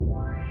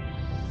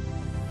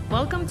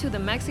Welcome to the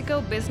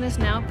Mexico Business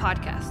Now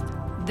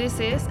podcast.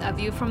 This is A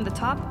View from the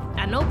Top,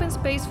 an open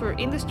space for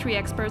industry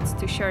experts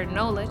to share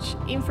knowledge,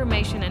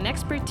 information, and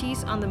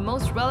expertise on the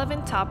most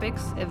relevant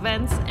topics,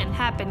 events, and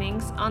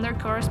happenings on their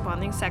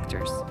corresponding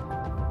sectors.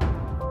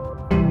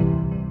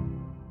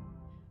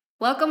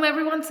 Welcome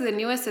everyone to the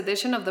newest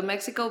edition of the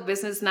Mexico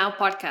Business Now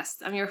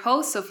podcast. I'm your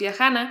host, Sofia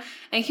Hanna,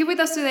 and here with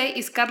us today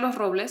is Carlos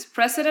Robles,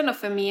 President of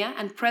FEMIA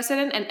and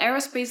President and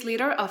Aerospace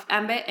Leader of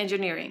AMBE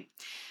Engineering.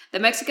 The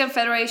Mexican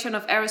Federation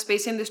of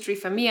Aerospace Industry,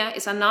 FEMIA,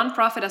 is a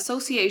non-profit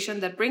association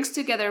that brings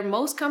together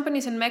most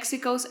companies in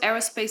Mexico's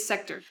aerospace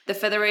sector. The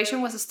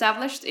federation was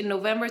established in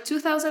November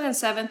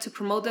 2007 to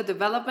promote the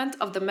development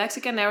of the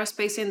Mexican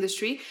aerospace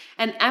industry,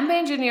 and AMBE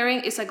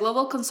Engineering is a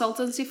global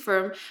consultancy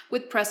firm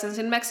with presence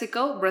in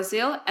Mexico,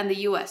 Brazil, and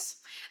the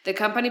US. The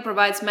company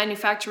provides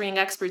manufacturing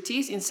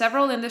expertise in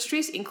several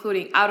industries,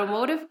 including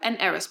automotive and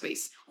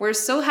aerospace. We're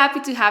so happy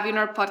to have you in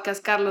our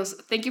podcast, Carlos.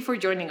 Thank you for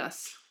joining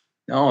us.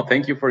 No,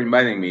 thank you for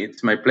inviting me.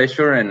 It's my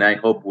pleasure, and I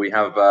hope we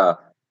have a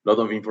lot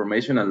of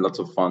information and lots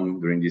of fun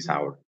during this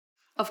hour.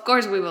 Of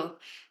course we will.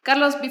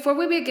 Carlos, before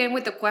we begin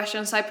with the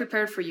questions I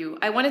prepared for you,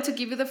 I wanted to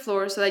give you the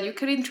floor so that you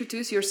could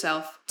introduce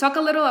yourself, talk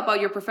a little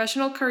about your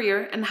professional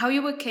career, and how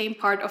you became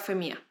part of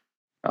FEMIA.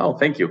 Oh,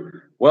 thank you.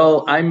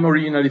 Well, I'm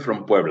originally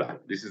from Puebla.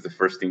 This is the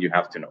first thing you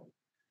have to know.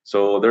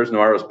 So there's no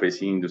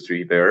aerospace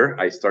industry there.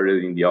 I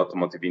started in the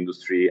automotive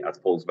industry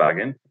at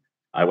Volkswagen.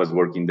 I was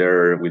working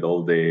there with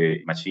all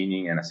the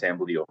machining and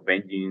assembly of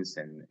engines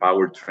and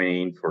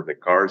powertrain for the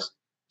cars.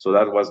 So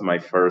that was my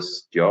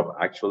first job,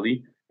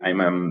 actually. I'm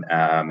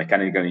a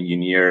mechanical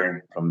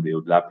engineer from the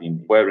UDLAP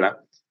in Puebla.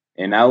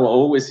 And I'll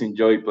always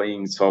enjoy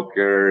playing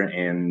soccer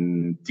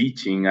and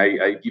teaching.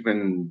 I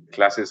given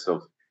classes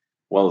of,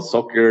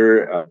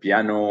 soccer,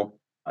 piano,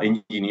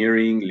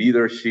 engineering,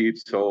 leadership.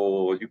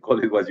 So you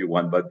call it what you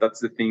want, but that's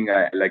the thing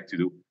I like to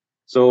do.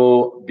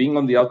 So being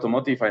on the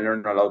automotive, I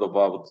learned a lot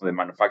about the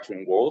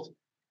manufacturing world.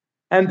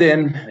 And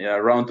then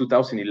around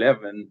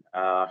 2011,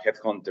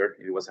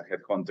 it was a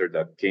headhunter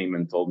that came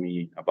and told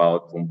me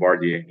about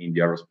Bombardier in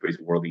the aerospace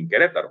world in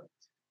Querétaro.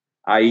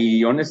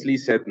 I honestly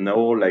said no,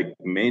 like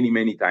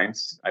many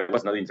times. I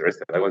was not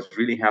interested. I was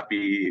really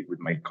happy with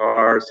my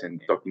cars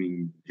and talking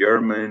in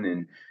German,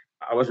 and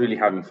I was really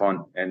having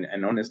fun. And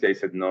honestly, I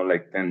said no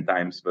like 10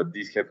 times. But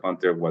this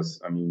headhunter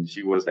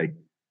she was like,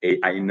 hey,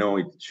 I know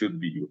it should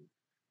be you.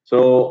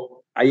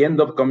 So I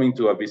ended up coming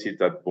to a visit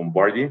at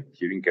Bombardier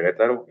here in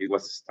Querétaro. It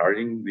was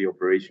starting the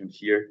operation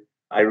here.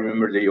 I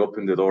remember they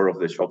opened the door of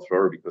the shop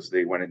floor because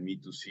they wanted me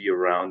to see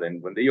around.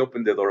 And when they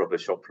opened the door of the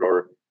shop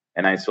floor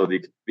and I saw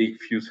the big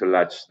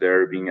fuselage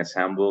there being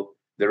assembled,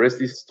 the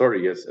rest is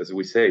story, as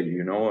we say.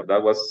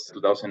 That was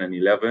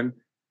 2011.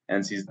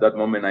 And since that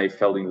moment, I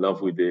fell in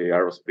love with the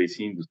aerospace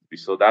industry.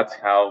 So that's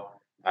how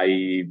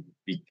I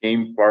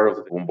became part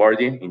of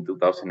Bombardier in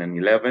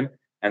 2011.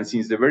 And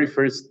since the very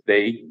first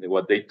day,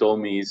 what they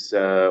told me is,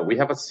 we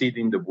have a seat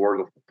in the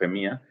board of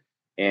FEMIA,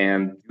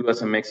 and you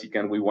as a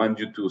Mexican, we want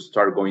you to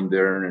start going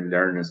there and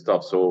learn and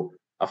stuff. So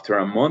after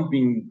a month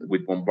being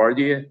with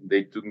Bombardier,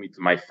 they took me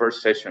to my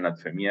first session at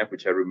FEMIA,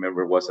 which I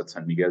remember was at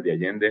San Miguel de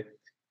Allende.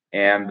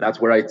 And that's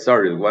where I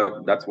started.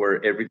 Well, that's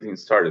where everything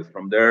started.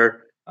 From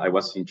there, I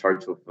was in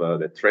charge of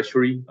the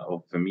treasury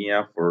of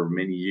FEMIA for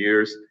many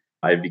years.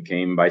 I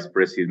became vice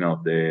president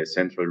of the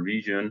central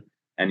region.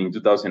 And in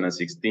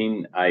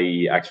 2016,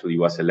 I actually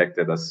was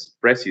elected as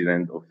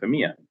president of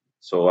FEMIA.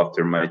 So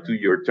after my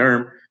 2-year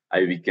term,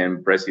 I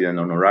became president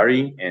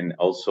honorary. And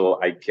also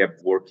I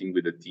kept working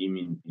with the team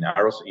in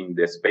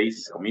the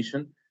Space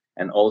Commission,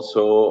 and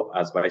also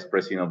as vice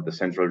president of the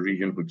central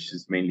region, which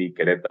is mainly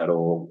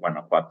Querétaro,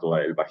 Guanajuato,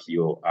 El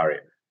Bajío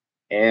area.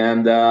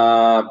 And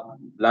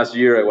last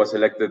year, I was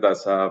elected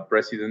as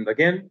president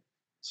again.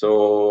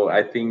 So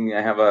I think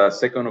I have a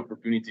second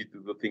opportunity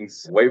to do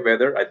things way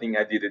better. I think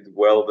I did it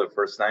well the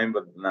first time,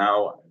 but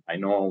now I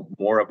know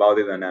more about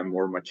it and I'm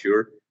more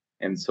mature.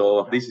 And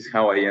so this is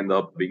how I end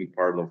up being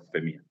part of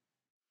FEMIA.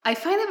 I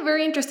find it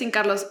very interesting,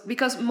 Carlos,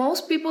 because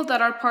most people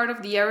that are part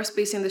of the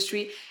aerospace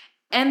industry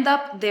end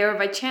up there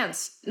by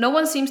chance. No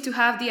one seems to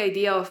have the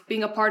idea of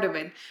being a part of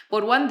it,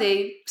 but one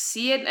day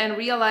see it and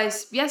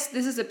realize, yes,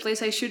 this is the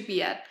place I should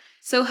be at.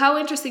 So how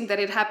interesting that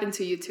it happened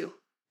to you too.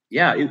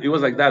 Yeah, it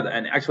was like that.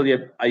 And actually,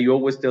 I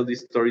always tell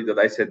this story that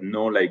I said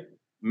no like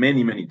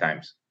many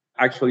times.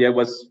 Actually, I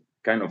was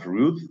kind of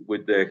rude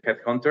with the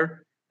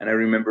headhunter. And I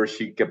remember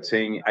she kept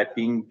saying, I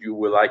think you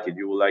will like it.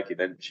 You will like it.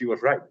 And she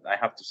was right. I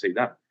have to say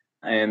that.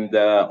 And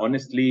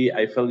honestly,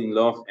 I fell in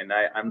love and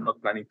I'm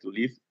not planning to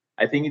leave.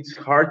 I think it's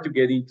hard to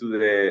get into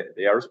the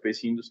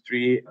aerospace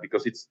industry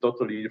because it's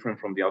totally different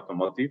from the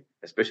automotive,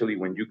 especially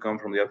when you come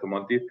from the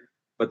automotive.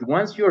 But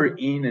once you're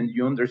in and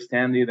you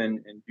understand it and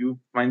you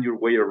find your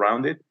way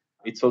around it,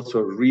 it's also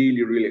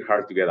really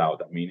hard to get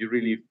out. I mean, you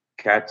really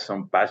catch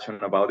some passion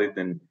about it,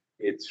 and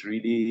it's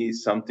really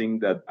something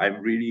that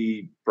I'm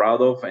really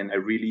proud of, and I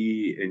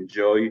really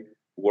enjoy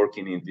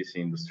working in this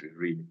industry,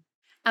 really.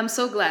 I'm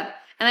so glad,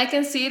 and I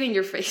can see it in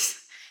your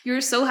face.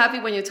 You're so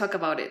happy when you talk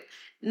about it.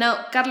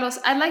 Now, Carlos,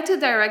 I'd like to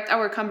direct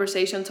our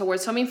conversation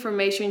towards some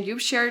information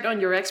you've shared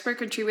on your expert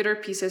contributor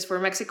pieces for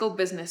Mexico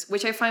business,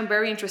 which I find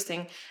very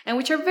interesting and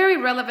which are very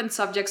relevant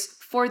subjects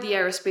for the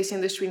aerospace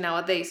industry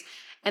nowadays.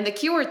 And the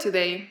keyword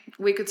today,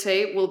 we could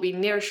say, will be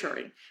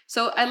nearshoring.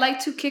 So I'd like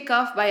to kick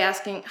off by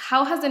asking,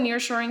 how has the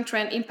nearshoring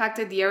trend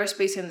impacted the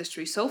aerospace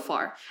industry so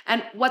far?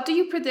 And what do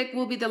you predict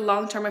will be the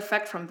long-term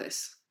effect from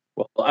this?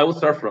 Well, I will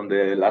start from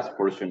the last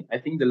portion. I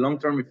think the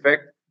long-term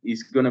effect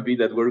is going to be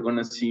that we're going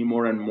to see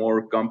more and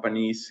more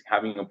companies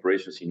having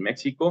operations in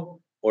Mexico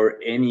or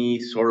any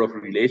sort of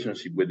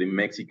relationship with the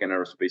Mexican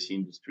aerospace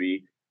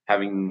industry,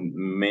 having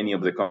many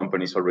of the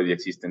companies already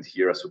existent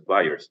here as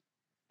suppliers.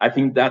 I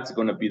think that's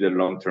going to be the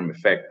long-term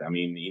effect. I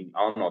mean, in, I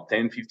don't know,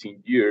 10,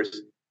 15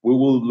 years, we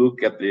will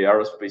look at the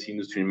aerospace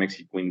industry in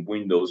Mexico in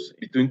windows.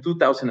 Between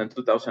 2000 and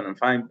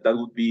 2005, that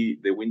would be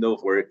the window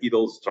where it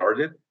all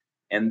started.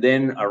 And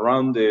then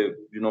around the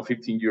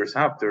 15 years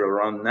after,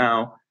 around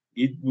now,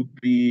 it would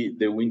be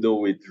the window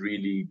with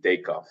really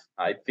take off.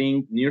 I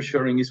think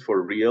nearshoring is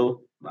for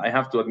real. I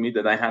have to admit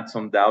that I had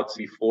some doubts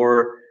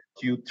before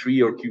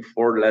Q3 or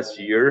Q4 last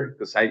year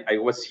because I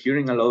was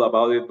hearing a lot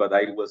about it, but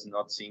I was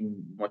not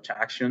seeing much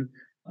action.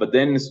 But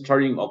then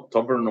starting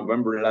October,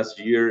 November last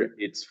year,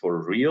 it's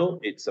for real.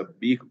 It's a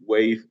big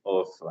wave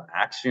of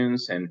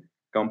actions and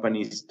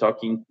companies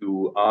talking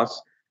to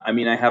us. I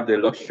mean, I have the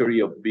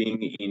luxury of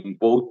being in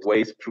both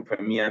ways through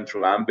FEMIA and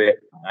through AMBE.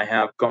 I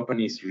have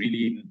companies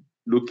really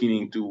looking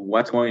into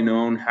what's going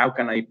on. How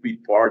can I be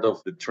part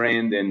of the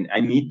trend? And I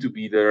need to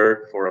be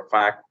there for a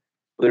fact.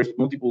 There's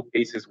multiple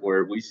cases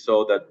where we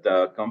saw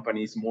that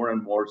companies more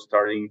and more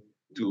starting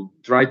to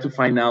try to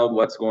find out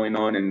what's going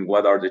on and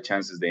what are the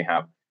chances they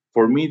have.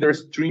 For me,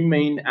 there's three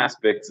main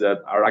aspects that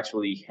are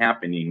actually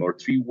happening, or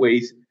three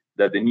ways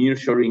that the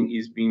nearshoring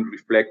is being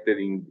reflected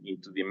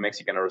into the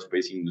Mexican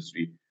aerospace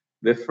industry.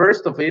 The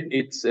first of it,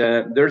 it's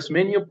there's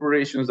many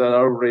operations that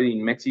are already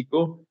in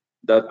Mexico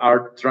that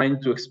are trying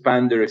to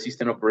expand their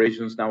existing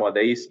operations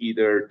nowadays,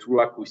 either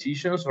through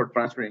acquisitions or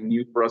transferring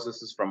new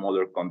processes from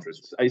other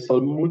countries. I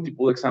saw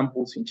multiple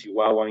examples in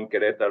Chihuahua, in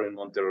Querétaro, in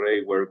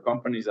Monterrey, where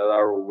companies that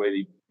are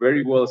already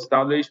very well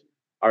established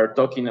are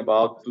talking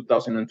about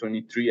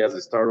 2023 as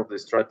the start of the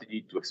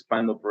strategy to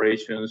expand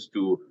operations,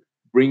 to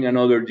bring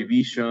another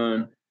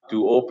division,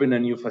 to open a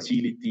new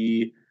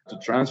facility, to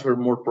transfer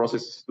more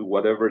processes to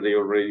whatever they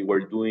already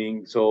were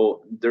doing.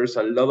 So there's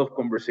a lot of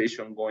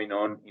conversation going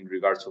on in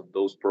regards of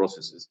those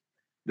processes.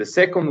 The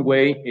second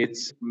way,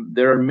 it's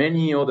there are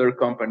many other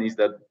companies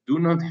that do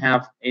not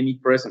have any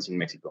presence in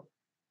Mexico.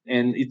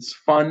 And it's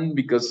fun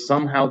because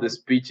somehow the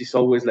speech is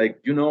always like,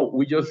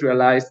 we just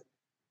realized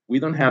we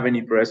don't have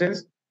any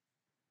presence.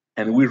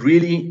 And we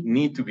really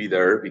need to be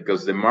there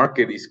because the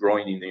market is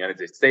growing in the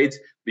United States,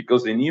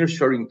 because the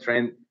nearshoring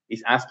trend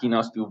is asking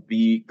us to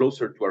be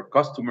closer to our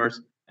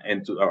customers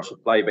and to our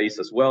supply base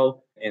as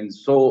well. And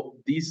so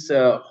this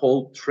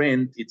whole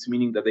trend, it's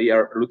meaning that they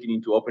are looking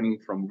into opening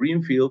from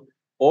greenfield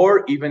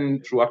or even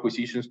through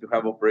acquisitions to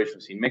have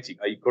operations in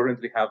Mexico. I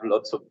currently have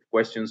lots of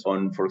questions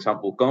on, for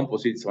example,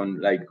 composites, on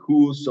like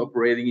who's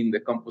operating in the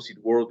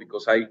composite world,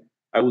 because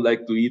I would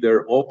like to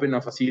either open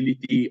a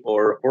facility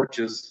or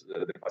purchase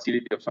the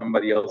facility of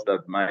somebody else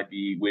that might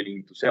be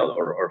willing to sell,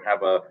 or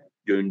have a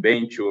joint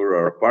venture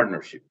or a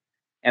partnership.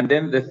 And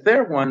then the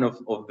third one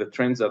of the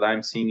trends that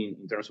I'm seeing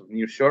in terms of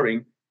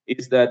nearshoring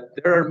is that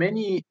there are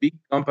many big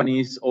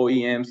companies,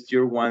 OEMs,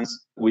 tier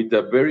ones, with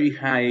a very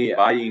high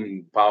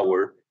buying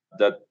power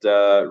that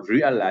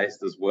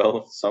realized as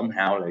well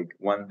somehow, like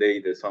one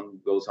day the sun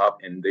goes up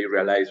and they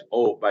realize,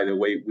 oh, by the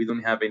way, we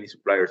don't have any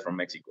suppliers from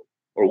Mexico,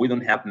 or we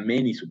don't have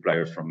many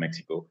suppliers from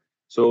Mexico.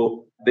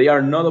 So they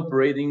are not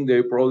operating,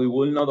 they probably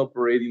will not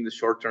operate in the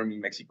short term in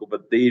Mexico,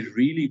 but they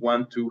really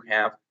want to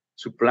have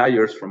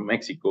suppliers from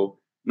Mexico,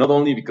 not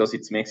only because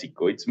it's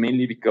Mexico, it's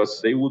mainly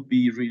because they would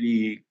be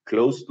really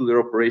close to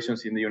their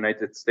operations in the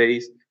United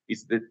States.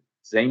 It's the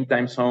same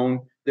time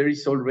zone. There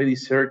is already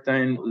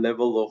certain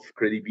level of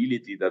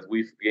credibility that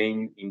we've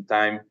gained in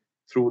time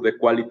through the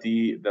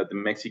quality that the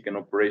Mexican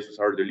operations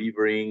are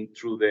delivering,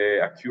 through the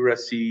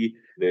accuracy,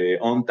 the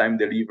on-time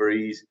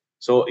deliveries.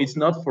 So it's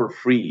not for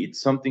free. It's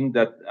something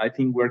that I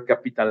think we're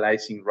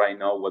capitalizing right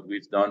now, what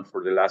we've done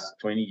for the last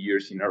 20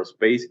 years in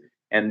aerospace.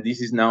 And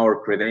this is now our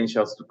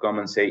credentials to come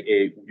and say,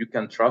 hey, you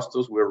can trust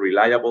us. We're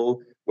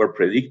reliable, we're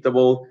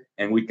predictable,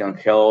 and we can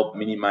help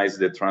minimize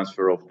the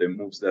transfer of the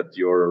moves that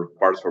your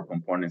parts or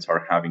components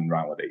are having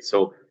nowadays.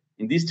 So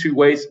in these three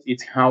ways,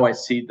 it's how I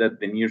see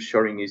that the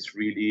nearshoring is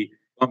really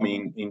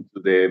coming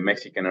into the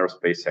Mexican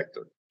aerospace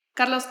sector.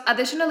 Carlos,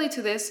 additionally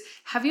to this,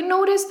 have you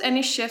noticed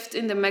any shift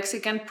in the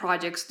Mexican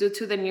projects due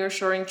to the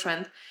nearshoring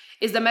trend?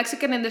 Is the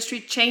Mexican industry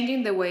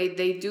changing the way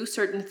they do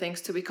certain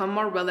things to become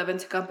more relevant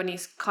to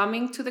companies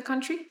coming to the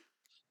country?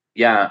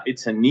 Yeah,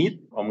 it's a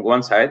need on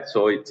one side.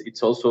 So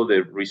it's also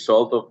the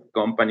result of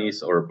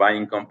companies or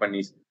buying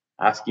companies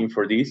asking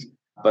for this.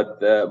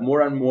 But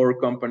more and more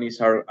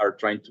companies are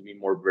trying to be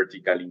more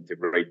vertically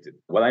integrated.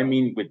 What I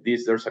mean with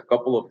this, there's a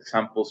couple of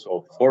examples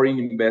of foreign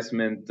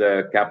investment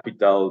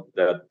capital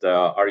that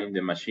are in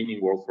the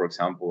machining world, for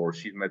example, or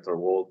sheet metal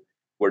world,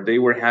 where they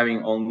were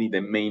having only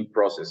the main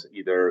process.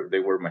 Either they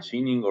were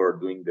machining or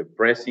doing the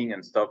pressing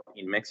and stuff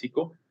in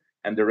Mexico,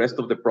 and the rest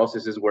of the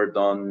processes were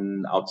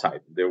done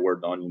outside. They were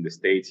done in the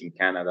States, in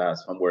Canada,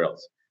 somewhere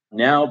else.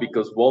 Now,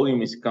 because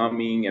volume is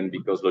coming and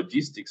because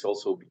logistics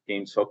also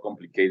became so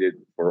complicated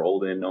for all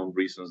the known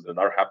reasons that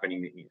are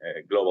happening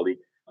globally,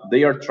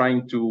 they are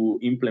trying to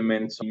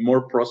implement some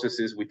more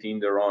processes within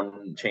their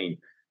own chain.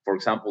 For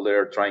example, they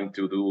are trying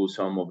to do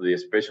some of the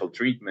special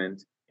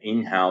treatment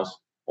in-house,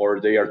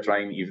 or they are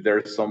trying, if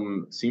there's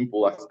some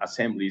simple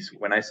assemblies.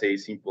 When I say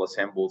simple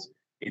assembles,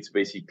 it's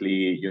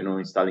basically,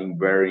 installing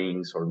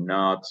bearings or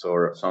nuts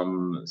or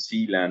some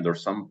sealant or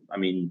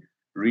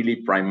really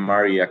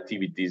primary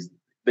activities.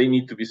 They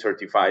need to be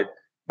certified,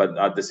 but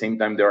at the same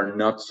time, they are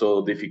not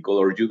so difficult,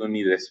 or you don't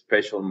need a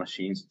special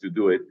machines to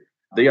do it.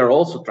 They are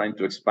also trying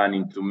to expand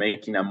into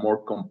making a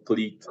more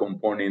complete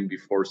component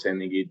before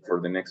sending it for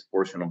the next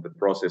portion of the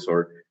process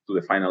or to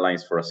the final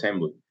lines for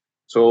assembly.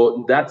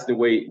 So that's the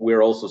way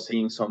we're also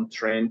seeing some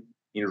trend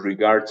in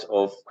regards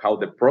of how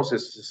the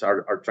processes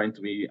are trying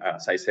to be,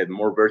 as I said,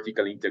 more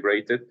vertically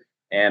integrated,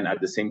 and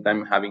at the same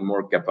time having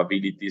more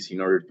capabilities in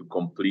order to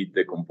complete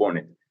the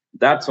component.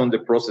 That's on the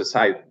process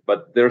side,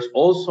 but there's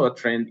also a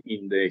trend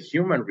in the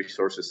human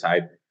resources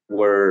side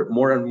where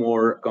more and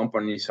more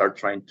companies are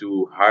trying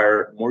to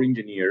hire more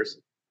engineers,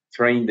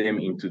 train them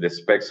into the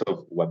specs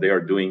of what they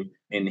are doing,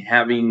 and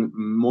having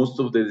most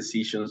of the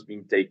decisions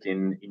being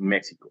taken in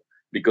Mexico.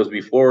 Because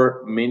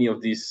before, many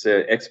of this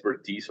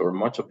expertise or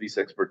much of this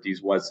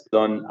expertise was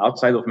done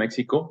outside of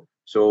Mexico.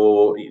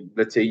 So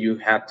let's say you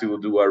had to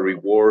do a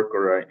rework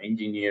or an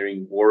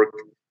engineering work,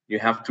 you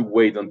have to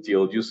wait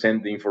until you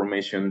send the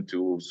information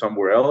to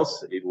somewhere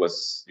else. It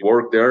was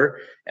work there,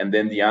 and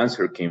then the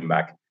answer came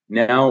back.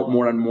 Now,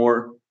 more and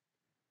more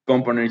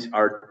companies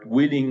are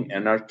willing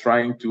and are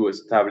trying to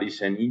establish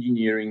an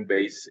engineering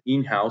base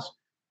in-house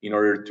in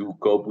order to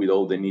cope with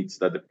all the needs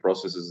that the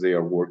processes they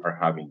are work are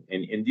having.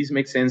 And this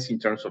makes sense in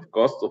terms of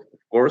cost, of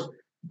course,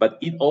 but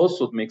it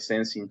also makes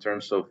sense in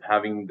terms of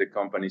having the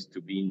companies to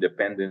be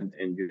independent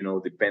and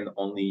depend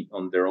only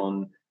on their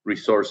own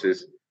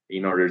resources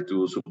in order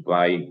to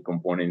supply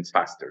components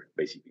faster,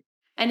 basically.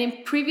 And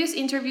in previous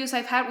interviews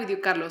I've had with you,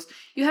 Carlos,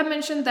 you have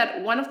mentioned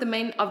that one of the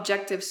main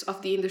objectives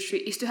of the industry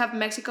is to have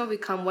Mexico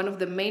become one of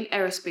the main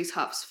aerospace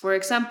hubs. For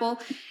example,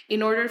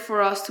 in order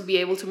for us to be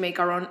able to make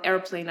our own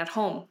airplane at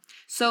home.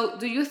 So,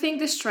 do you think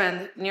this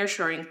trend,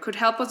 nearshoring, could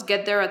help us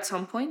get there at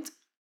some point?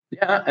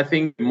 Yeah, I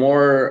think the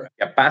more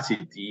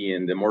capacity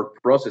and the more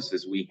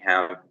processes we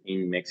have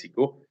in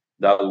Mexico,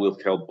 that will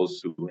help us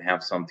to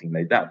have something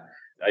like that.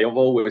 I have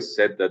always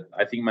said that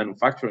I think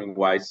manufacturing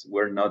wise,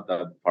 we're not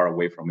that far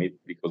away from it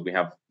because we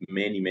have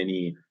many,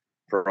 many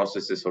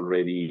processes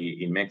already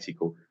in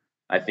Mexico.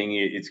 I think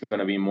it's going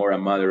to be more a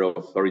matter of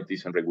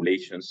authorities and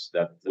regulations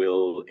that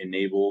will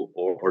enable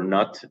or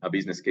not a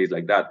business case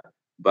like that.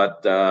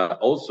 But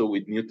also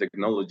with new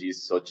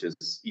technologies such as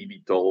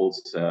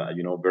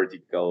eVTOLs,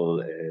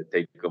 vertical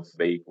takeoff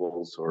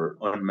vehicles or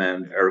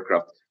unmanned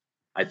aircraft,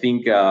 I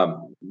think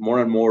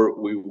more and more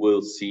we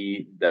will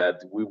see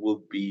that we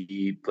will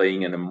be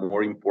playing a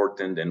more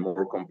important and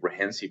more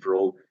comprehensive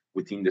role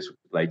within the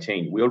supply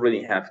chain. We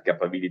already have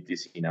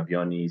capabilities in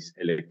avionics,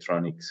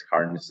 electronics,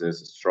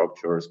 harnesses,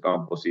 structures,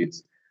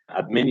 composites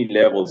at many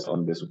levels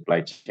on the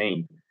supply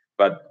chain.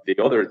 But the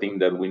other thing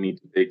that we need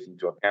to take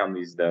into account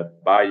is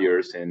that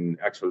buyers and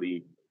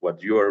actually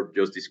what you're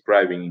just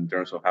describing in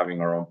terms of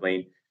having our own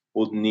plane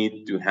would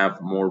need to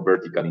have more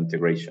vertical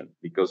integration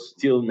because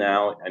still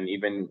now, and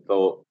even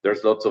though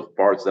there's lots of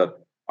parts that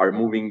are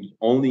moving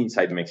only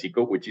inside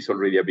Mexico, which is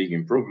already a big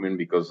improvement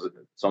because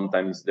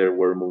sometimes they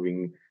were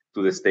moving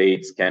to the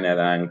States,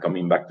 Canada, and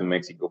coming back to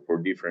Mexico for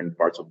different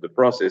parts of the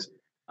process.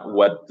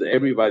 What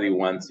everybody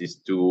wants is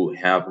to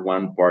have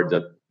one part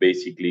that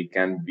basically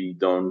can be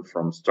done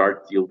from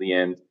start till the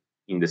end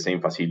in the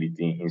same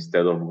facility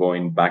instead of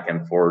going back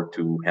and forth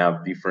to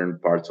have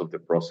different parts of the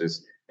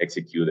process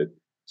executed.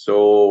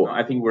 So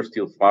I think we're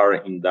still far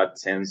in that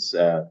sense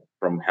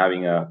from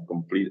having a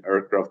complete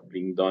aircraft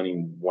being done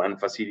in one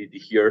facility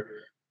here.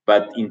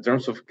 But in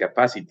terms of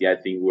capacity, I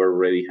think we're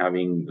already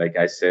having, like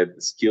I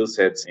said, skill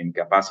sets and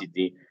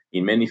capacity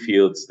in many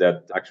fields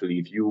that actually,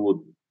 if you would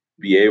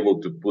be able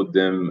to put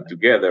them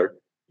together,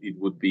 it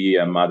would be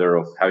a matter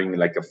of having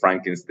like a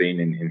Frankenstein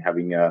and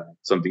having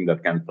something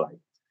that can fly.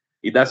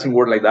 It doesn't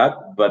work like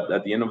that, but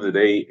at the end of the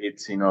day,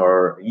 it's in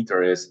our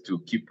interest to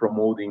keep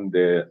promoting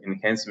the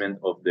enhancement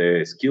of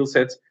the skill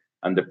sets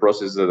and the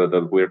processes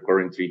that we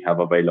currently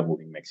have available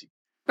in Mexico.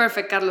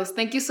 Perfect, Carlos.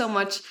 Thank you so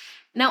much.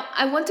 Now,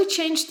 I want to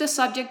change the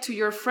subject to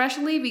your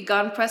freshly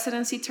begun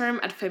presidency term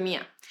at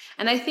FEMIA.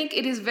 And I think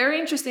it is very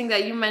interesting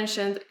that you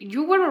mentioned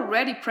you were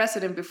already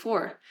president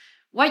before.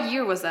 What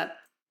year was that?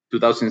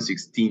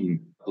 2016.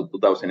 to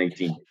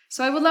 2018.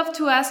 So I would love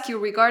to ask you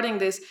regarding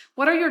this,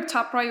 what are your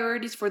top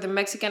priorities for the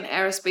Mexican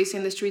aerospace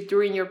industry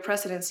during your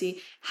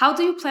presidency? How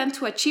do you plan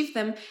to achieve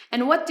them?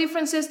 And what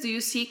differences do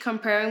you see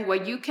comparing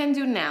what you can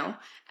do now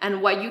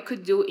and what you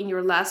could do in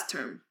your last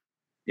term?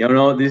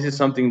 This is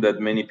something that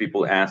many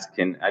people ask,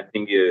 and I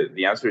think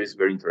the answer is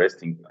very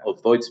interesting.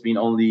 Although it's been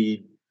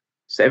only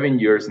 7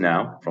 years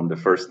now from the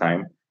first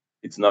time,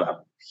 it's not a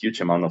huge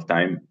amount of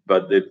time,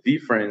 but the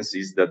difference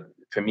is that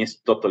FEMIA is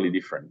totally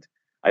different.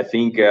 I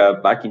think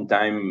back in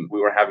time, we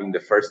were having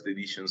the first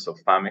editions of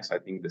FAMEX. I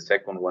think the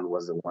second one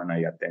was the one I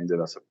attended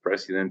as a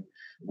president.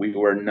 We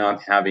were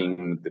not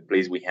having the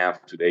place we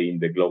have today in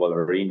the global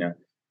arena.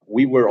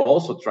 We were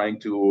also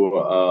trying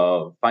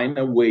to find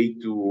a way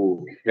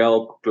to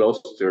help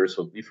clusters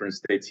of different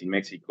states in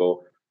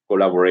Mexico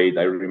collaborate.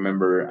 I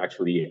remember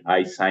actually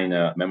I signed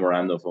a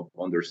memorandum of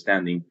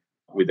understanding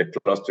with the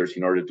clusters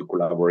in order to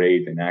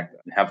collaborate and act,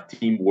 have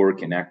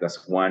teamwork and act as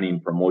one in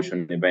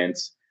promotion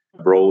events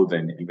abroad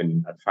and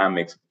even at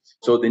FAMEX.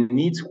 So the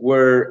needs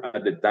were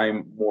at the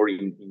time more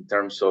in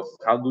terms of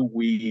how do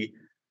we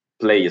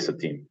play as a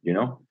team,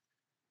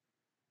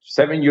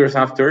 7 years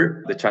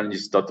after, the challenge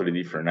is totally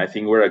different. I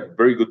think we're a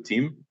very good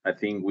team. I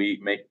think we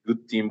make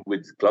good team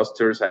with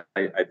clusters.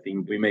 I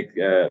think we make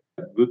a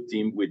good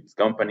team with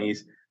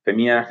companies.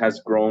 FEMIA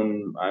has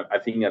grown. I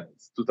think at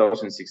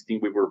 2016,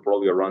 we were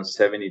probably around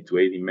 70 to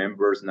 80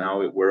 members.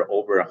 Now we're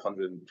over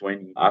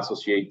 120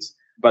 associates.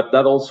 But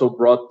that also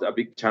brought a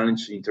big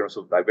challenge in terms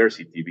of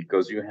diversity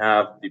because you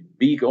have the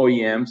big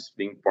OEMs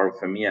being part of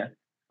FEMIA,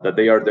 that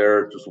they are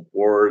there to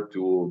support,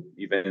 to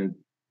even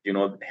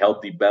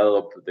help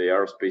develop the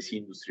aerospace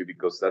industry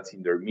because that's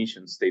in their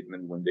mission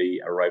statement when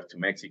they arrive to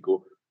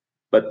Mexico.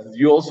 But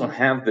you also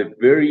have the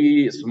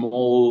very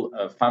small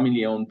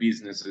family-owned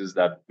businesses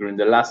that during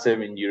the last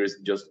 7 years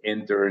just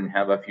enter and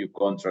have a few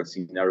contracts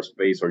in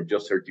aerospace or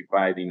just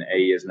certified in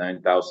AS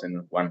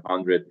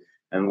 9100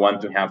 and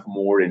want to have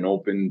more and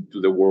open to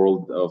the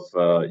world of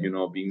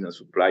being a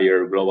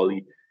supplier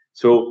globally.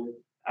 So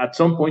at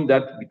some point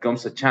that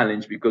becomes a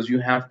challenge because you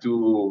have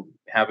to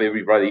have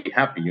everybody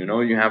happy.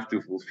 You have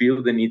to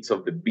fulfill the needs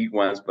of the big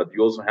ones, but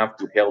you also have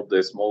to help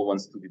the small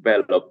ones to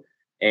develop.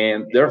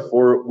 And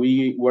therefore,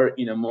 we were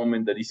in a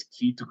moment that is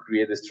key to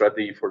create a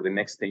strategy for the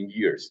next 10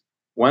 years.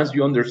 Once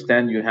you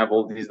understand you have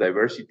all this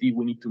diversity,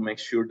 we need to make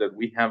sure that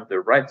we have the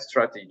right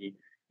strategy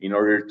in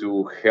order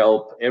to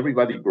help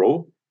everybody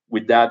grow.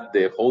 With that,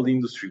 the whole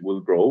industry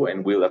will grow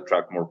and will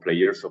attract more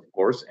players, of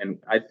course. And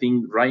I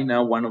think right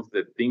now, one of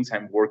the things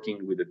I'm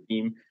working with the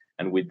team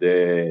and with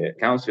the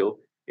council,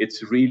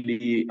 it's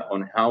really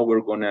on how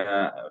we're going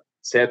to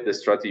set the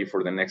strategy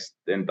for the next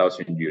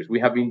 10,000 years. We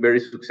have been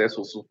very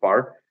successful so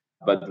far,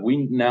 but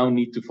we now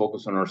need to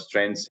focus on our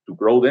strengths to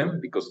grow them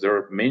because there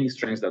are many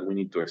strengths that we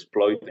need to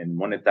exploit and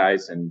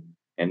monetize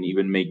and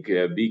even make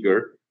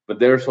bigger. But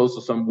there's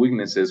also some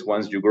weaknesses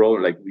once you grow,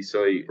 like we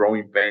say,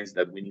 growing pains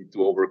that we need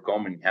to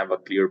overcome and have a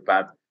clear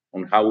path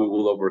on how we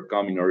will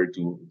overcome in order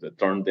to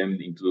turn them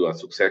into a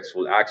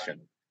successful action.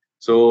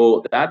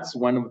 So that's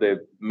one of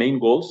the main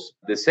goals.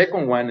 The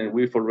second one, and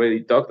we've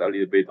already talked a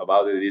little bit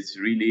about it, is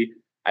really,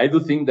 I do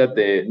think that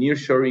the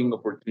nearshoring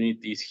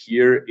opportunities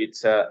here,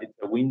 it's a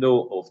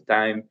window of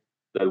time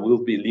that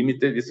will be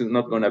limited. This is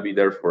not going to be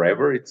there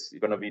forever. It's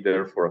going to be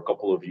there for a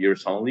couple of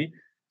years only.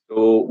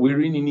 So we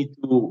really need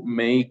to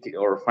make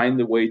or find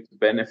a way to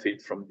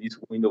benefit from this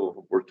window of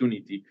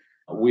opportunity.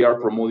 We are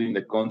promoting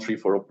the country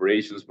for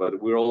operations,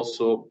 but we're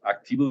also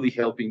actively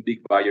helping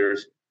big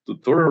buyers to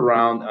turn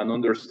around and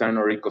understand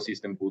our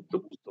ecosystem to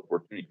boost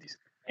opportunities.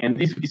 And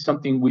this is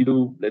something we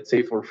do, let's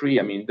say, for free.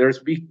 I mean, there's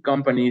big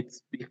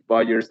companies, big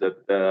buyers that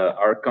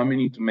are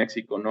coming into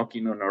Mexico,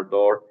 knocking on our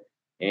door,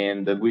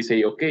 and that we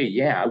say, okay,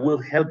 yeah, I will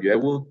help you. I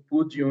will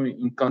put you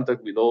in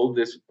contact with all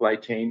the supply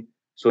chain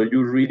so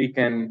you really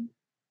can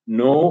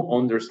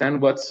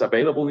understand what's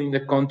available in the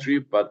country,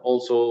 but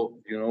also,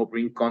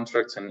 bring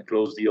contracts and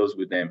close deals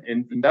with them.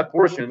 And in that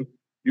portion,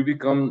 you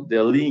become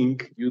the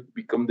link, you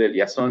become the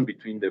liaison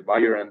between the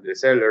buyer and the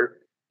seller,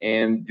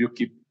 and you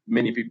keep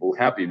many people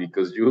happy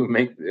because you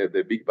make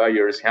the big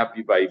buyers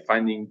happy by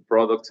finding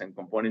products and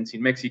components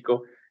in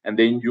Mexico. And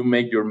then you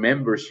make your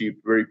membership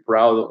very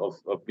proud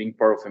of being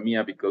part of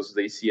FEMIA because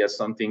they see as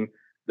something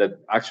that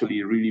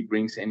actually really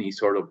brings any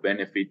sort of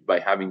benefit by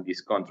having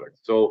this contract.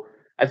 So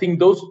I think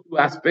those two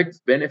aspects,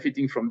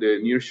 benefiting from the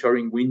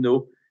nearshoring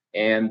window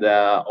and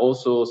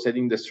also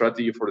setting the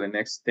strategy for the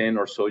next 10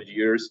 or so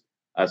years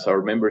as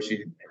our membership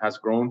has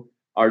grown,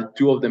 are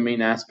two of the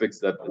main aspects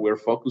that we're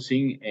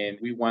focusing. And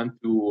we want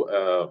to,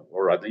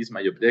 or at least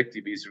my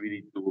objective is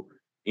really to,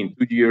 in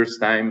 2 years'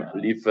 time,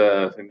 leave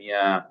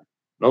FEMIA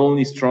not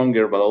only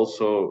stronger, but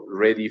also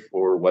ready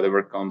for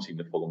whatever comes in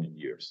the following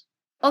years.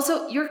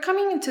 Also, you're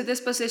coming into this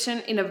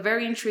position in a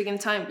very intriguing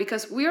time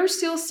because we are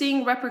still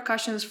seeing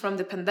repercussions from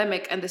the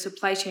pandemic and the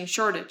supply chain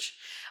shortage.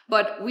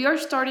 But we are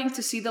starting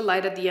to see the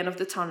light at the end of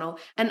the tunnel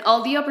and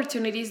all the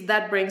opportunities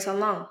that brings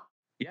along.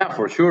 Yeah,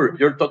 for sure.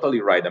 You're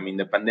totally right. I mean,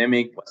 the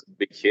pandemic was a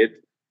big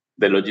hit.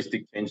 the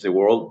logistic changed the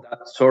world.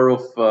 That sort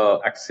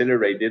of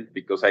accelerated,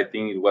 because I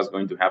think it was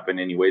going to happen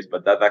anyways,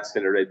 but that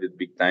accelerated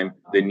big time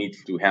the need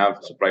to have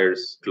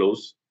suppliers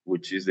close,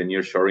 which is the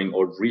nearshoring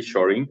or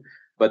reshoring.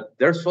 But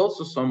there's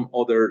also some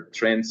other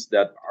trends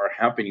that are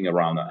happening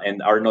around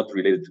and are not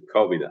related to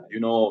COVID.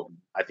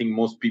 I think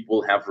most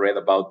people have read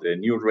about the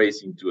new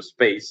race into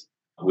space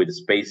with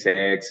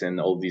SpaceX and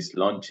all these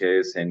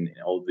launches and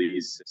all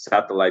these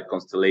satellite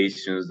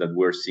constellations that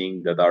we're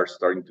seeing that are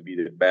starting to be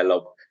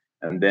developed.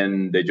 And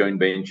then the joint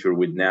venture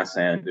with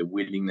NASA and the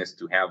willingness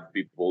to have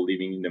people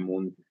living in the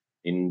moon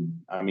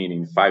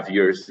in 5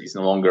 years is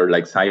no longer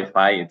like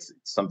sci-fi. It's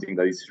something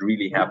that is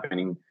really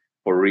happening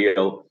for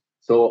real.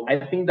 So I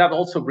think that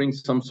also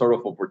brings some sort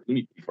of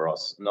opportunity for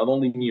us, not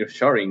only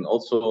nearshoring,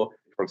 also,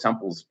 for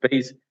example,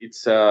 space.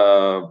 It's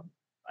a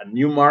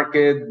new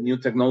market, new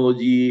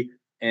technology,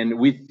 and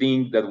we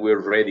think that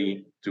we're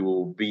ready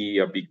to be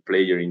a big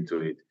player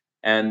into it.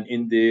 And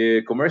in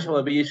the commercial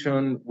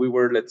aviation, we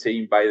were, let's say,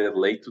 invited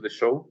late to the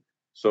show.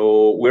 So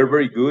we're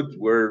very good.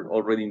 We're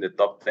already in the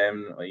top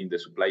 10 in the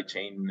supply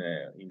chain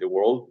in the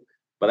world.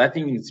 But I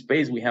think in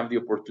space, we have the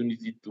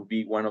opportunity to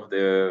be one of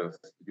the,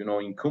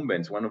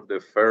 incumbents, one of the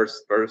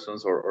first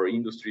persons or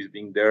industries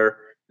being there,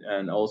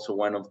 and also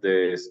one of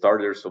the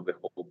starters of the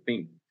whole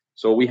thing.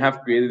 So we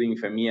have created in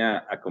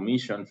FEMIA a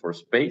commission for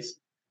space.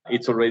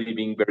 It's already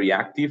being very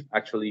active.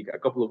 Actually, a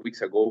couple of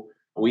weeks ago,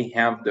 we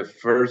have the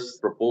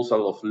first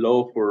proposal of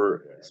law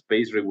for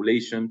space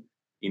regulation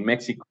in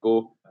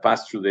Mexico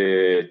passed through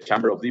the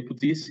Chamber of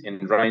Deputies,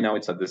 and right now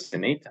it's at the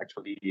Senate.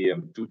 Actually,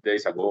 2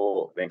 days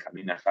ago,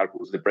 Benjamin Ajar,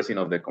 who's the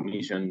president of the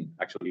commission,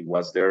 actually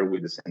was there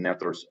with the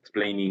senators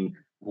explaining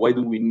why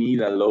do we need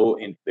a law,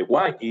 and the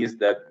why is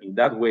that in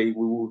that way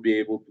we will be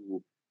able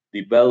to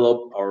develop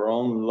our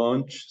own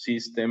launch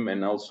system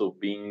and also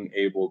being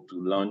able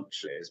to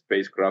launch a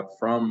spacecraft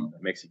from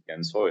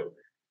Mexican soil.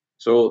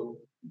 So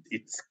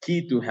it's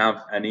key to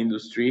have an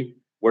industry.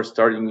 We're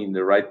starting in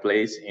the right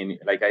place, and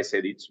like I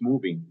said, it's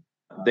moving.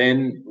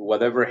 Then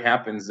whatever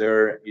happens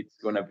there, it's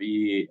going to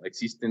be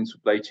existing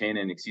supply chain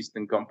and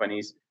existing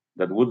companies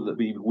that would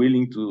be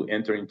willing to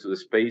enter into the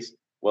space.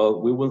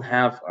 Well, we will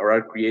have or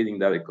are creating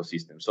that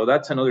ecosystem. So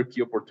that's another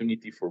key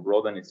opportunity for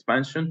growth and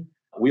expansion.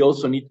 We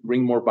also need to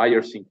bring more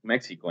buyers into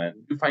Mexico. And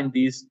you find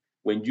this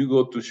when you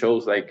go to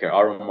shows like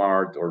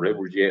Aeromart or Le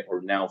Bourget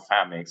or now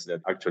FAMEX,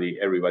 that actually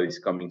everybody's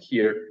coming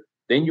here.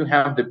 Then you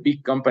have the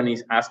big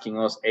companies asking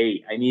us,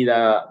 hey,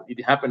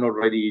 it happened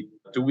already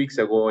 2 weeks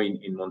ago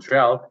in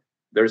Montreal.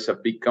 There's a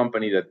big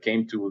company that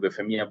came to the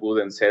FEMIA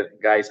booth and said,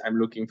 guys, I'm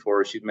looking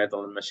for sheet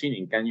metal and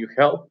machining. Can you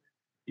help?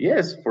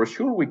 Yes, for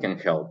sure we can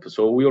help.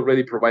 So we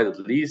already provided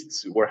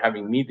lists. We're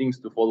having meetings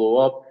to follow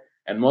up.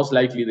 And most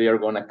likely they are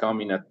going to come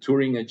in a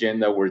touring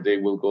agenda where they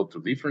will go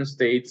to different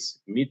states,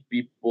 meet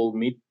people,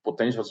 meet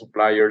potential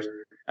suppliers,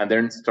 and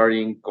then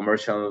starting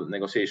commercial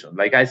negotiation.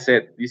 Like I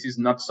said, this is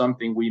not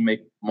something we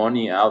make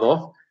money out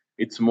of.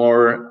 It's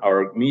more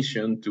our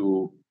mission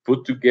to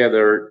put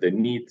together the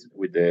need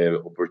with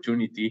the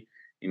opportunity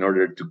in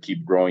order to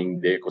keep growing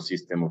the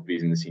ecosystem of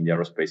business in the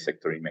aerospace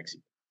sector in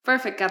Mexico.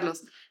 Perfect,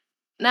 Carlos.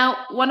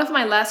 Now, one of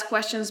my last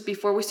questions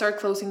before we start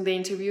closing the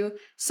interview,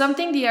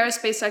 something the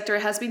aerospace sector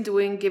has been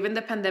doing given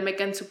the pandemic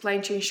and supply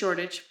chain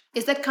shortage,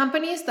 is that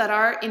companies that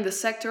are in the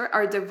sector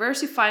are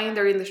diversifying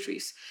their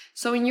industries.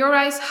 So in your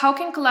eyes, how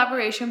can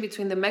collaboration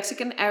between the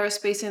Mexican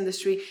aerospace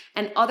industry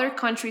and other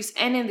countries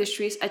and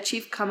industries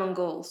achieve common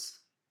goals?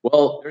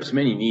 Well, there's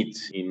many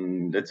needs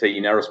in, let's say,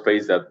 in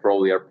aerospace that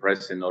probably are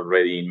present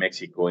already in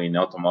Mexico in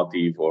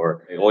automotive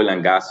or oil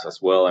and gas as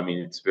well. I mean,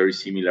 it's very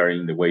similar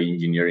in the way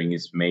engineering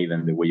is made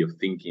and the way of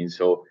thinking.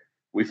 So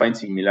we find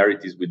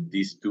similarities with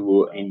these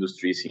two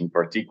industries in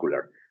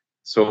particular.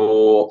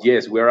 So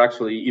yes, we're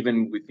actually,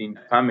 even within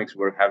FAMEX,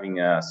 we're having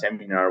a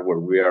seminar where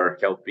we are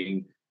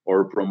helping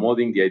or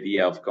promoting the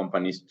idea of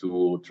companies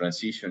to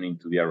transition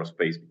into the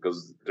aerospace,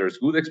 because there's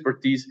good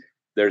expertise,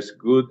 there's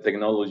good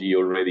technology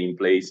already in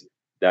place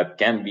that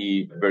can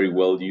be very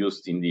well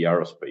used in the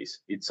aerospace.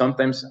 It's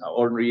sometimes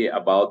only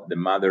about the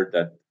matter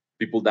that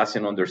people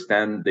doesn't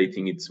understand. They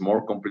think it's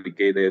more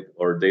complicated,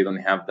 or they don't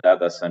have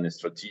that as an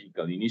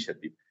strategical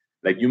initiative.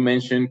 Like you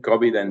mentioned,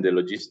 COVID and the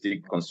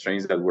logistic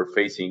constraints that we're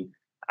facing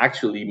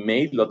actually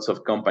made lots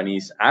of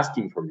companies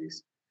asking for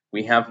this.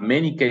 We have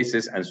many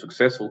cases and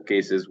successful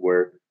cases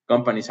where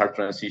companies are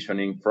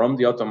transitioning from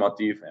the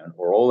automotive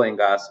or oil and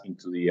gas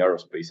into the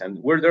aerospace, and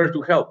we're there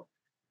to help.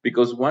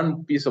 Because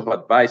one piece of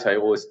advice I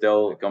always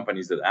tell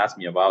companies that ask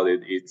me about it,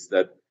 it's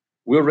that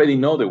we already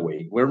know the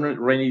way. We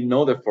already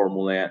know the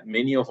formula.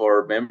 Many of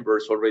our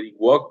members already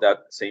walk that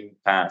same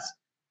path.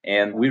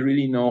 And we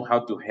really know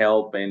how to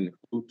help and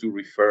who to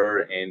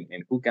refer and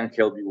who can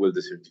help you with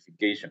the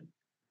certification.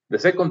 The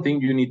second thing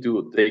you need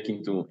to take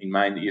in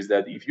mind is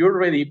that if you're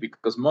ready,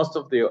 because most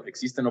of the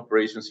existing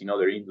operations in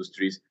other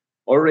industries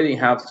already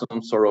have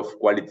some sort of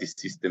quality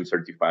system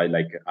certified,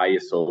 like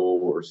ISO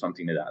or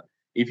something like that.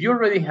 If you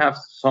already have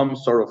some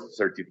sort of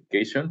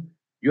certification,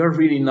 you're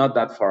really not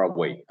that far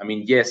away. I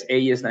mean, yes,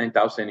 AS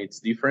 9000, it's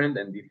different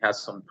and it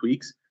has some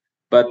tweaks,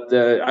 But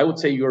I would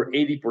say you're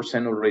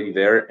 80% already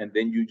there, and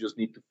then you just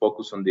need to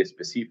focus on the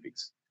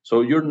specifics.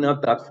 So you're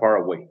not that far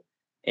away.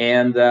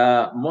 And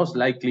most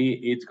likely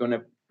it's going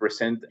to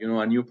present,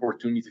 a new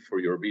opportunity for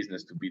your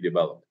business to be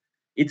developed.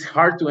 It's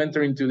hard to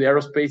enter into the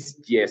aerospace,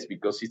 yes,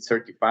 because it's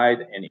certified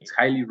and it's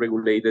highly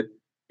regulated.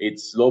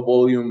 It's low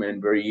volume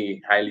and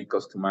very highly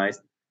customized.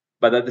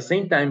 But at the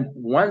same time,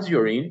 once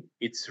you're in,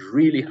 it's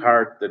really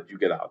hard that you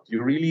get out.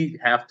 You really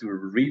have to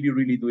really,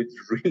 really do it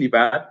really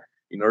bad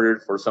in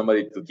order for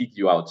somebody to kick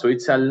you out. So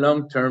it's a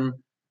long-term,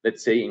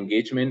 let's say,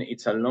 engagement.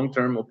 It's a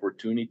long-term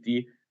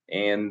opportunity,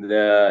 and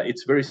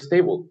it's very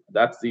stable.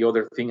 That's the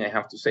other thing I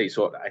have to say.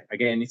 So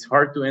again, it's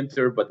hard to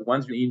enter, but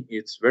once you're in,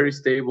 it's very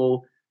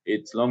stable.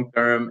 It's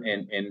long-term,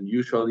 and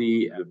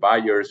usually the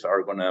buyers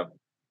are gonna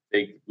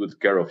take good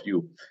care of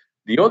you.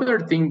 The other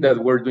thing that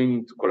we're doing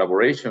into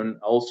collaboration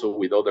also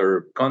with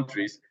other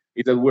countries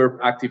is that we're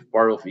active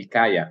part of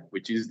ICAIA,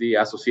 which is the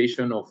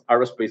Association of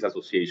Aerospace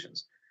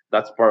Associations.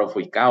 That's part of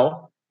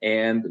ICAO.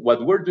 And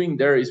what we're doing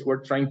there is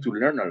we're trying to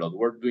learn a lot.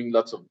 We're doing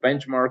lots of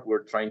benchmark.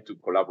 We're trying to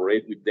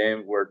collaborate with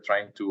them. We're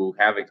trying to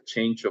have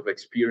exchange of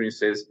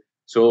experiences.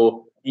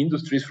 So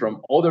industries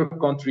from other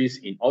countries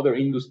in other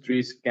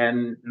industries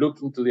can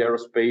look into the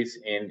aerospace,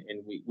 and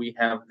we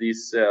have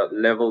this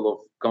level of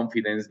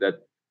confidence that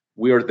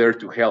we are there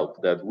to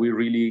help, that we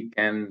really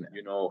can,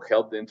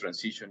 help them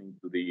transition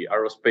into the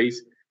aerospace.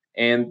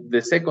 And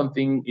the second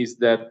thing is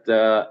that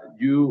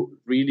you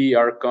really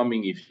are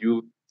coming, if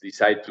you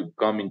decide to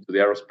come into the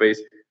aerospace,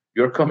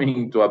 you're coming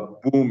into a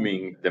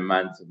booming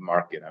demand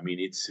market. I mean,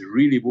 it's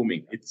really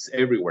booming. It's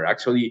everywhere.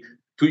 Actually,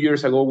 2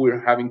 years ago, we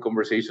were having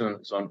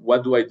conversations on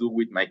what do I do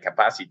with my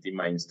capacity,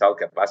 my installed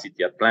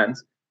capacity at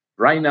plants.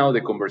 Right now,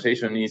 the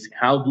conversation is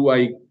how do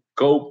I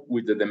cope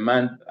with the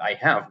demand I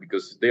have,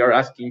 because they are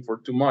asking for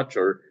too much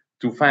or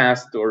too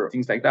fast or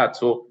things like that.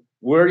 So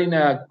we're in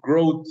a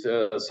growth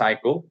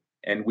cycle,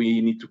 and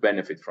we need to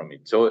benefit from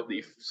it. So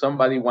if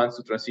somebody wants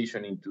to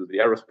transition into the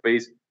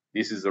aerospace,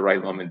 this is the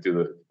right moment to do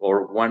it,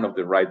 or one of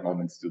the right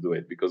moments to do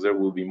it, because there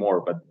will be more,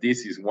 but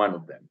this is one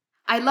of them.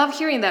 I love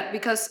hearing that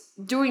because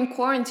during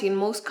quarantine,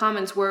 most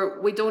comments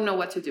were, we don't know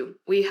what to do.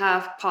 We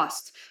have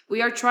paused.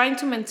 We are trying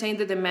to maintain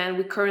the demand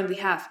we currently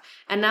have.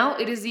 And now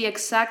it is the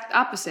exact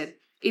opposite,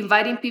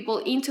 inviting people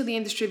into the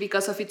industry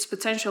because of its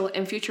potential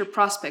and future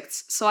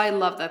prospects. So I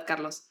love that,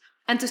 Carlos.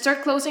 And to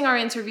start closing our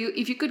interview,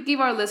 if you could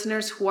give our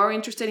listeners who are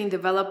interested in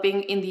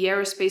developing in the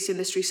aerospace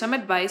industry some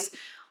advice,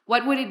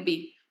 what would it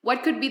be?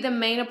 What could be the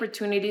main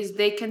opportunities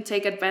they can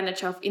take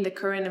advantage of in the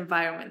current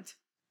environment?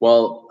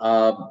 Well,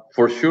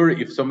 for sure,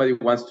 if somebody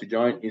wants to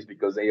join, it's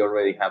because they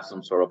already have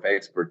some sort of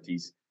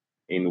expertise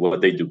in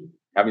what they do.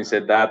 Having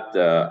said that,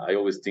 I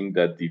always think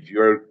that if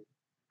you're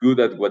good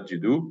at what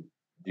you do,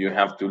 you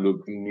have to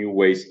look new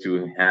ways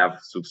to have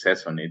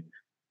success on it.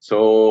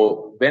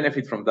 So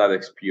benefit from that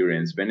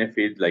experience.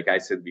 Benefit, like I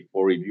said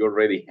before, if you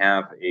already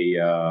have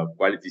a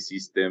quality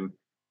system,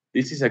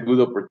 this is a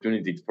good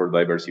opportunity for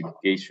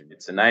diversification.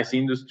 It's a nice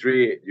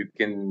industry. You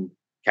can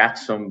catch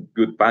some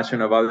good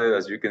passion about it,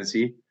 as you can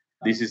see.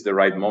 This is the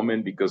right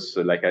moment because,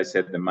 like I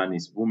said, the money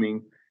is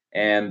booming.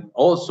 And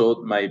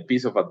also, my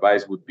piece of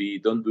advice would be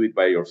don't do it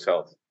by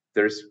yourself.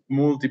 There's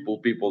multiple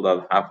people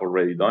that have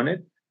already done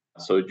it.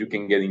 So you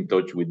can get in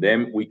touch with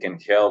them. We can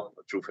help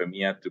through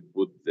FEMIA to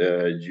put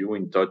you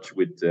in touch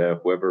with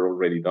whoever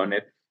already done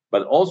it.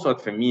 But also at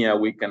FEMIA,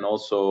 we can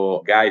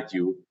also guide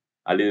you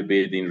a little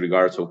bit in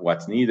regards of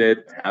what's needed,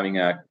 having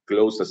a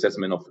close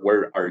assessment of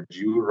where are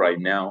you right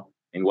now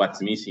and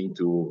what's missing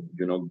to,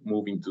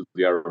 move into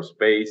the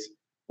aerospace.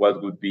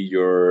 What would be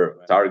your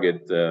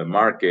target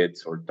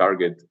markets or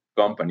target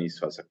companies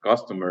as a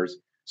customers?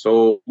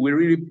 So we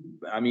really,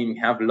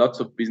 have lots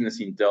of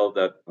business intel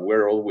that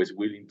we're always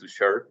willing to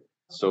share.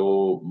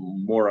 So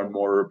more and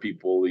more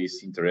people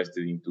is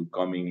interested into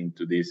coming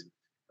into this.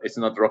 It's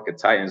not rocket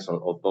science,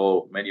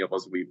 although many of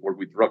us we work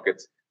with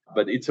rockets,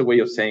 but it's a way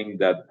of saying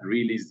that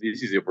really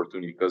this is the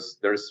opportunity because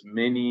there's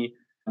many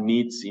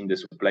needs in the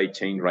supply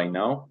chain right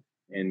now,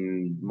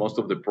 and most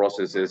of the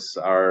processes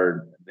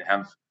they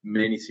have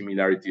many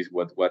similarities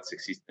with what's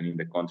existing in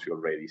the country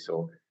already.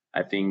 So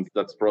I think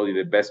that's probably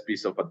the best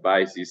piece of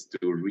advice is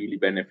to really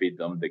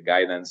benefit on the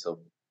guidance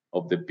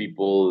of the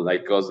people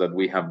like us that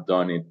we have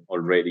done it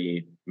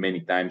already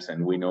many times,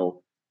 and we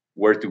know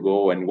where to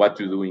go and what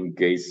to do in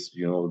case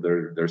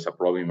there's a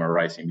problem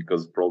arising,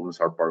 because problems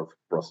are part of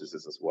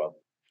processes as well.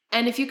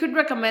 And if you could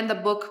recommend a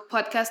book,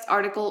 podcast,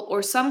 article,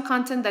 or some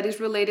content that is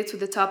related to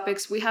the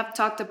topics we have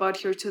talked about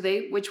here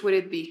today, which would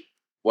it be?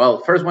 Well,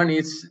 first one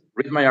is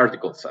read my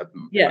articles at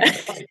Yeah.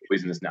 my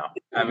business now.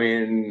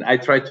 I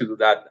try to do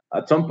that.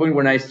 At some point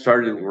when I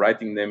started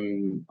writing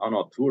them, I don't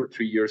know, 2 or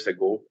 3 years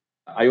ago,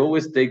 I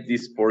always take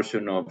this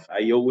portion of,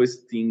 I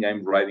always think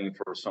I'm writing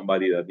for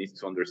somebody that needs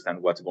to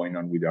understand what's going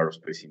on with the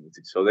aerospace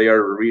industry. So they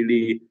are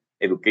really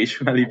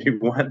educational if you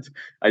want.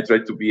 I try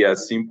to be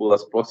as simple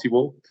as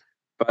possible.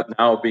 But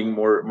now being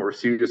more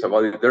serious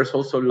about it, there's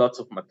also lots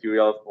of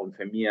material on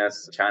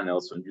FEMIA's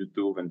channels on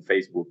YouTube and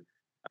Facebook.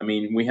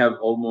 We have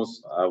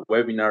almost a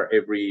webinar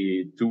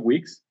every 2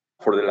 weeks.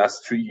 For the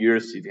last 3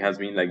 years, it has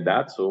been like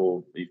that.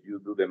 So if you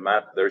do the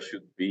math, there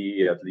should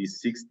be at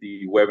least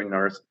 60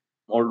 webinars,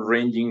 all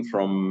ranging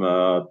from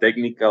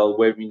technical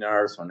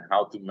webinars on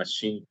how to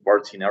machine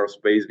parts in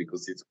aerospace,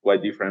 because it's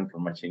quite different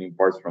from machining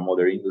parts from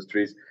other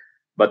industries.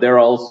 But there are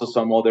also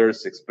some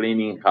others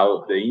explaining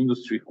how the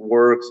industry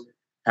works,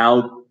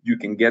 how you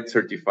can get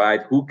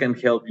certified, who can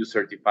help you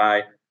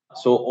certify.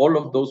 So all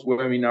of those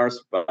webinars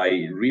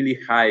by really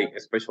high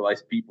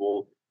specialized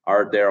people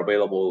are there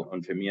available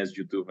on FEMIA's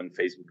YouTube and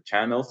Facebook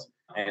channels.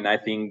 And I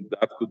think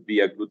that could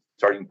be a good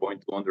starting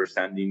point to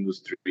understand the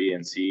industry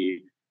and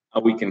see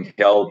how we can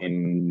help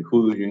and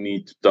who do you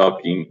need to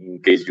talk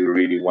in case you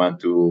really want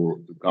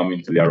to come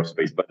into the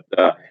aerospace. But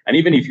and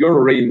even if you're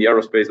already in the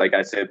aerospace, like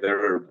I said, there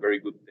are very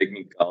good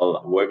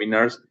technical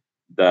webinars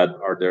that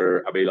are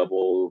there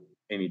available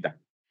anytime.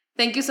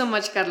 Thank you so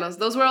much, Carlos.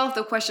 Those were all of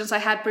the questions I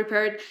had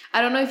prepared.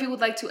 I don't know if you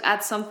would like to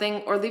add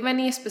something or leave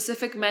any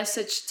specific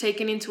message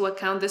taking into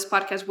account this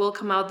podcast will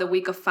come out the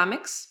week of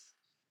FAMIX.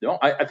 No,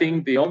 I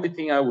think the only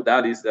thing I would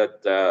add is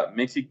that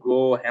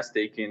Mexico has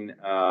taken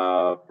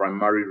a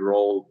primary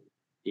role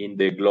in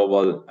the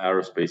global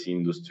aerospace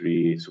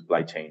industry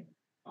supply chain.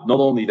 Not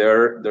only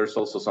there's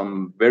also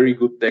some very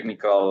good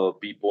technical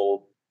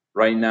people.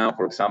 Right now,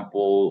 for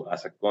example,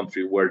 as a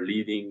country, we're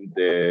leading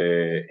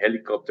the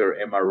helicopter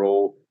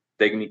MRO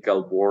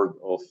technical board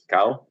of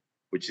CAO,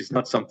 which is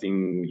not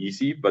something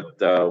easy,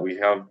 but we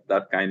have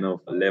that kind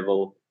of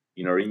level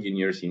in our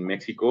engineers in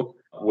Mexico.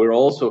 We're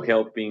also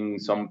helping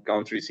some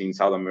countries in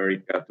South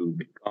America to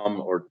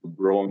become or to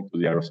grow into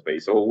the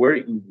aerospace. So we're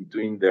in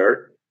between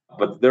there,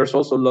 but there's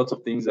also lots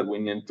of things that we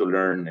need to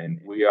learn.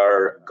 And we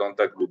are in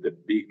contact with the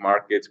big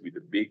markets, with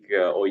the big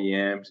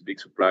OEMs, big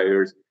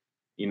suppliers,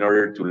 in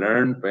order to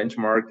learn,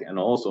 benchmark, and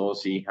also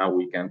see how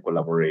we can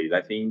collaborate.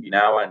 I think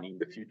now and in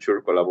the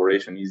future,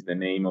 collaboration is the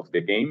name of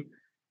the game.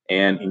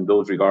 And in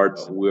those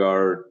regards, we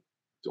are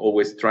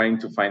always trying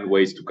to find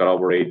ways to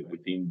collaborate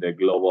within the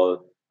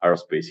global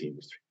aerospace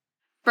industry.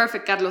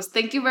 Perfect, Carlos.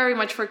 Thank you very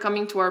much for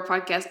coming to our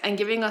podcast and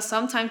giving us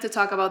some time to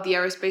talk about the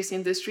aerospace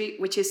industry,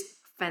 which is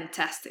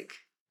fantastic.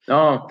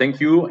 No, thank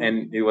you.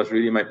 And it was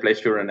really my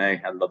pleasure, and I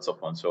had lots of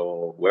fun.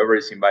 So whoever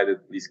is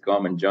invited, please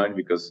come and join,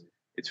 because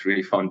it's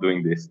really fun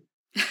doing this.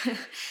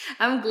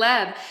 I'm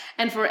glad.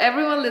 And for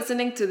everyone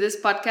listening to this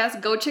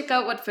podcast, go check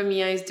out what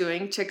FEMIA is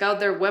doing. Check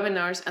out their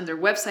webinars and their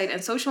website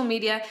and social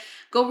media.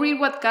 Go read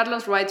what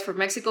Carlos writes for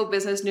Mexico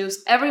Business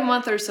News every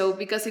month or so,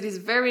 because it is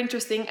very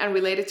interesting and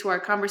related to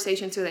our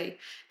conversation today.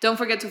 Don't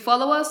forget to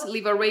follow us,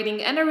 leave a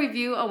rating and a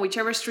review on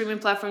whichever streaming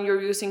platform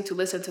you're using to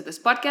listen to this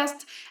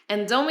podcast.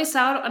 And don't miss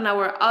out on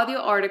our audio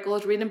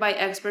articles written by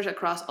experts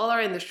across all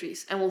our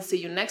industries. And we'll see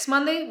you next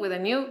Monday with a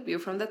new View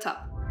from the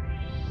Top.